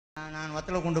நான்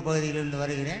வத்தலக்குண்டு பகுதியிலிருந்து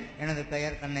வருகிறேன். எனது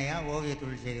பெயர் கண்ணையா, ஓவிய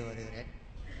தொழில் செய்து வருகிறேன்.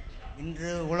 இன்று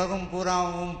உலகம்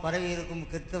பூராவும் பரவி இருக்கும்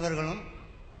கிறிஸ்தவர்களும்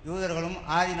யூதர்களும்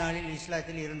ஆதி நாளில்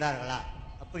இஸ்லாத்தில் இருந்தார்களா?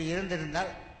 அப்படி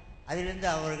இருந்திருந்தால் அதிலிருந்து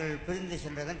அவர்கள் பிரிந்து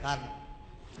சென்றதன் காரணம்.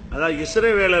 அதாவது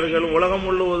இஸ்ரவேலர்கள், உலகம்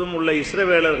முழுவதும் உள்ள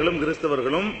இஸ்ரவேலர்களும்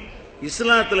கிறிஸ்தவர்களும்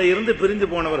இஸ்லாத்துல இருந்து பிரிந்து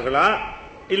போனவர்களா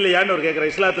இல்லையான்னு அவர்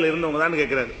கேட்கிறார். இஸ்லாத்துல இருந்தவங்க தான்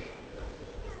கேட்கிறாரு.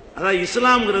 அதான்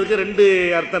இஸ்லாம்ங்கிறதுக்கு ரெண்டு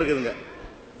அர்த்தம் இருக்குதுங்க.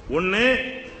 ஒன்னு,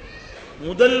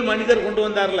 முதல் மனிதர் கொண்டு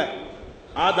வந்தார்ல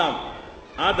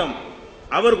ஆதம்,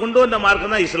 அவர் கொண்டு வந்த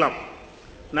மார்க்கம் தான் இஸ்லாம்.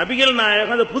 நபிகள்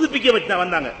நாயகம் அதை புதுப்பிக்க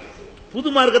வந்தாங்க.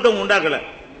 புது மார்க்கத்தை அவங்க உண்டாக்கல.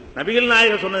 நபிகள்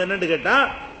நாயகம் சொன்னது என்னன்னு கேட்டா,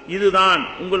 இதுதான்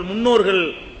உங்கள்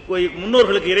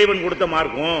முன்னோர்களுக்கு இறைவன் கொடுத்த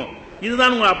மார்க்கம்,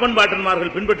 இதுதான் உங்கள் அப்பன்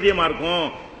பாட்டன்மார்கள் பின்பற்றிய மார்க்கம்,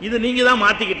 இது நீங்க தான்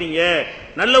மாத்திக்கிட்டீங்க,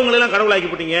 நல்லவங்களை எல்லாம் கடவுளாக்கி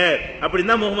போட்டீங்க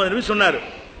அப்படின்னு தான் முகமது நபி சொன்னார்.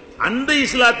 அந்த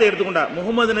இஸ்லாத்தை எடுத்துக்கொண்டார்.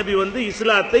 முகமது நபி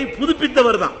இஸ்லாத்தை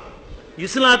புதுப்பித்தவர் தான்,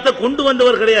 இஸ்லாத்தை கொண்டு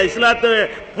வந்தவர் கிடையாது. இஸ்லாத்தை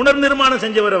புனர் நிர்மாணம்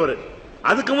செஞ்சவர் அவர்.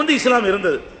 அதுக்கு இஸ்லாம்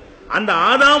இருந்தது. அந்த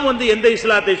ஆதாம் எந்த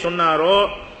இஸ்லாத்தை சொன்னாரோ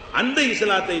அந்த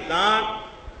இஸ்லாத்தை தான்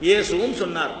இயேசுவும்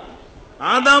சொன்னார்.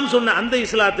 ஆதாம் சொன்ன அந்த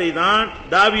இஸ்லாத்தை தான்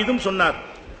தாவீதும் சொன்னார்.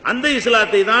 அந்த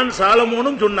இஸ்லாத்தை தான்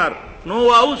சாலமோனும் சொன்னார்,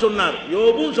 நோவாவும் சொன்னார்,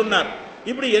 யோபும் சொன்னார்.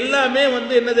 இப்படி எல்லாமே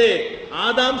என்னது,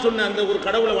 ஆதாம் சொன்ன அந்த ஒரு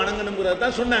கடவுளை வணங்கணுங்கிறத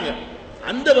தான் சொன்னாங்க.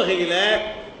 அந்த வகையில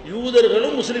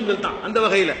யூதர்களும் முஸ்லிம்கள் தான்.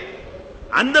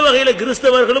 அந்த வகையில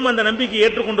கிறிஸ்தவர்களும் அந்த நம்பிக்கை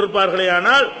ஏற்றுக்கொண்டிருப்பார்களே,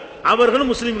 ஆனால் அவர்களும்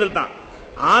முஸ்லிம்கள் தான்.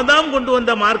 ஆதாம் கொண்டு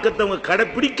வந்த மார்க்கத்தை அவங்க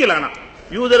கடைபிடிக்கல.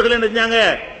 யூதர்கள் என்ன செஞ்சாங்க,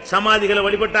 சமாதிகளை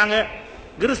வழிபட்டாங்க.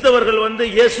 கிறிஸ்தவர்கள்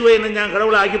இயேசுவை என்ன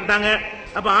கடவுளை ஆக்கிட்டாங்க.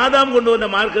 அப்ப ஆதாம் கொண்டு வந்த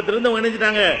மார்க்கத்திலிருந்து அவங்க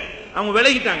நினைச்சிட்டாங்க, அவங்க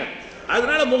விலகிட்டாங்க.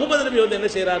 அதனால முகமது நபி என்ன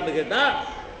செய்யறாருன்னு கேட்டா,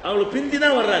 அவங்களுக்கு பிந்தி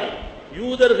தான் வர்றாரு.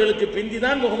 யூதர்களுக்கு பிந்தி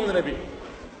தான் முகமது நபி,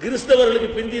 கிறிஸ்தவர்களுக்கு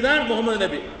பிந்தி தான் முகமது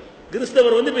நபி.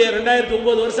 கிறிஸ்தவர் இப்ப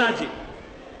 2009 வருஷம் ஆச்சு.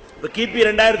 இப்ப கிபி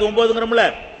 2009ங்கிறோம்ல,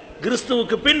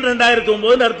 கிறிஸ்துவுக்கு பின்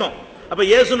 2009 அர்த்தம். அப்ப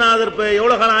இயேசுநாதர் இப்ப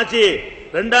எவ்வளவு காலம் ஆச்சு?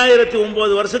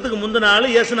 2009 வருஷத்துக்கு முந்தின நாள்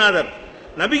இயேசுநாதர்.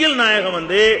 நபிகள் நாயகம்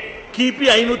கிபி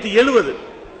 570.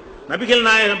 நபிகள்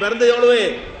நாயகம் பிறந்த எவ்வளவு?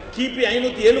 கிபி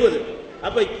 570.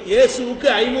 அப்ப இயேசுவுக்கு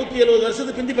 570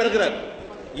 வருஷத்துக்கு பிந்தி பிறக்கிறார்.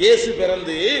 இயேசு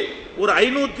பிறந்து ஒரு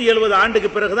 570 ஆண்டுக்கு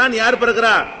பிறகுதான் யார்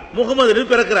பிறக்கிறா? முகமது நபி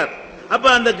பிறக்கிறார். அப்ப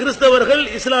அந்த கிறிஸ்தவர்கள்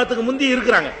இஸ்லாத்துக்கு முந்தி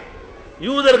இருக்கிறாங்க,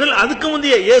 யூதர்கள் அதுக்கு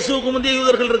முந்தைய, இயேசுக்கு முந்தைய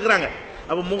யூதர்கள் இருக்கிறாங்க.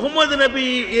 அப்ப முகமது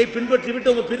நபியை பின்பற்றி விட்டு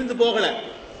அவங்க பிரிந்து போகல,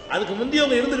 அதுக்கு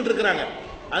முந்தையவங்க இருந்துகிட்டு இருக்கிறாங்க.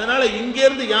 அதனால இங்க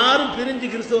இருந்து யாரும் பிரிஞ்சு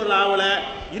கிறிஸ்தவர்கள் ஆகல.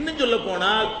 இன்னும் சொல்ல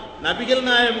போனால் நபிகள்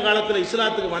நாயகம் காலத்தில்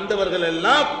இஸ்லாத்துக்கு வந்தவர்கள்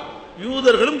எல்லாம்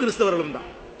யூதர்களும் கிறிஸ்தவர்களும் தான்.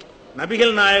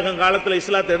 நபிகள் நாயகம் காலத்தில்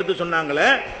இஸ்லாத்தை எடுத்து சொன்னாங்களே,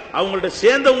 அவங்கள்ட்ட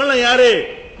சேர்ந்தவங்க யாரு?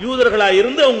 யூதர்களா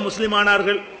இருந்து அவங்க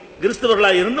முஸ்லிமானார்கள்,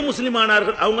 கிறிஸ்தவர்களா இருந்து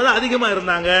முஸ்லிமானார்கள். அவங்க தான் அதிகமா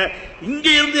இருந்தாங்க. இங்க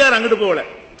இருந்து யாரும் அங்கிட்டு போகல,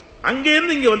 அங்க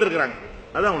இருந்து இங்க வந்திருக்கிறாங்க.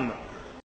 அதான் உண்மை.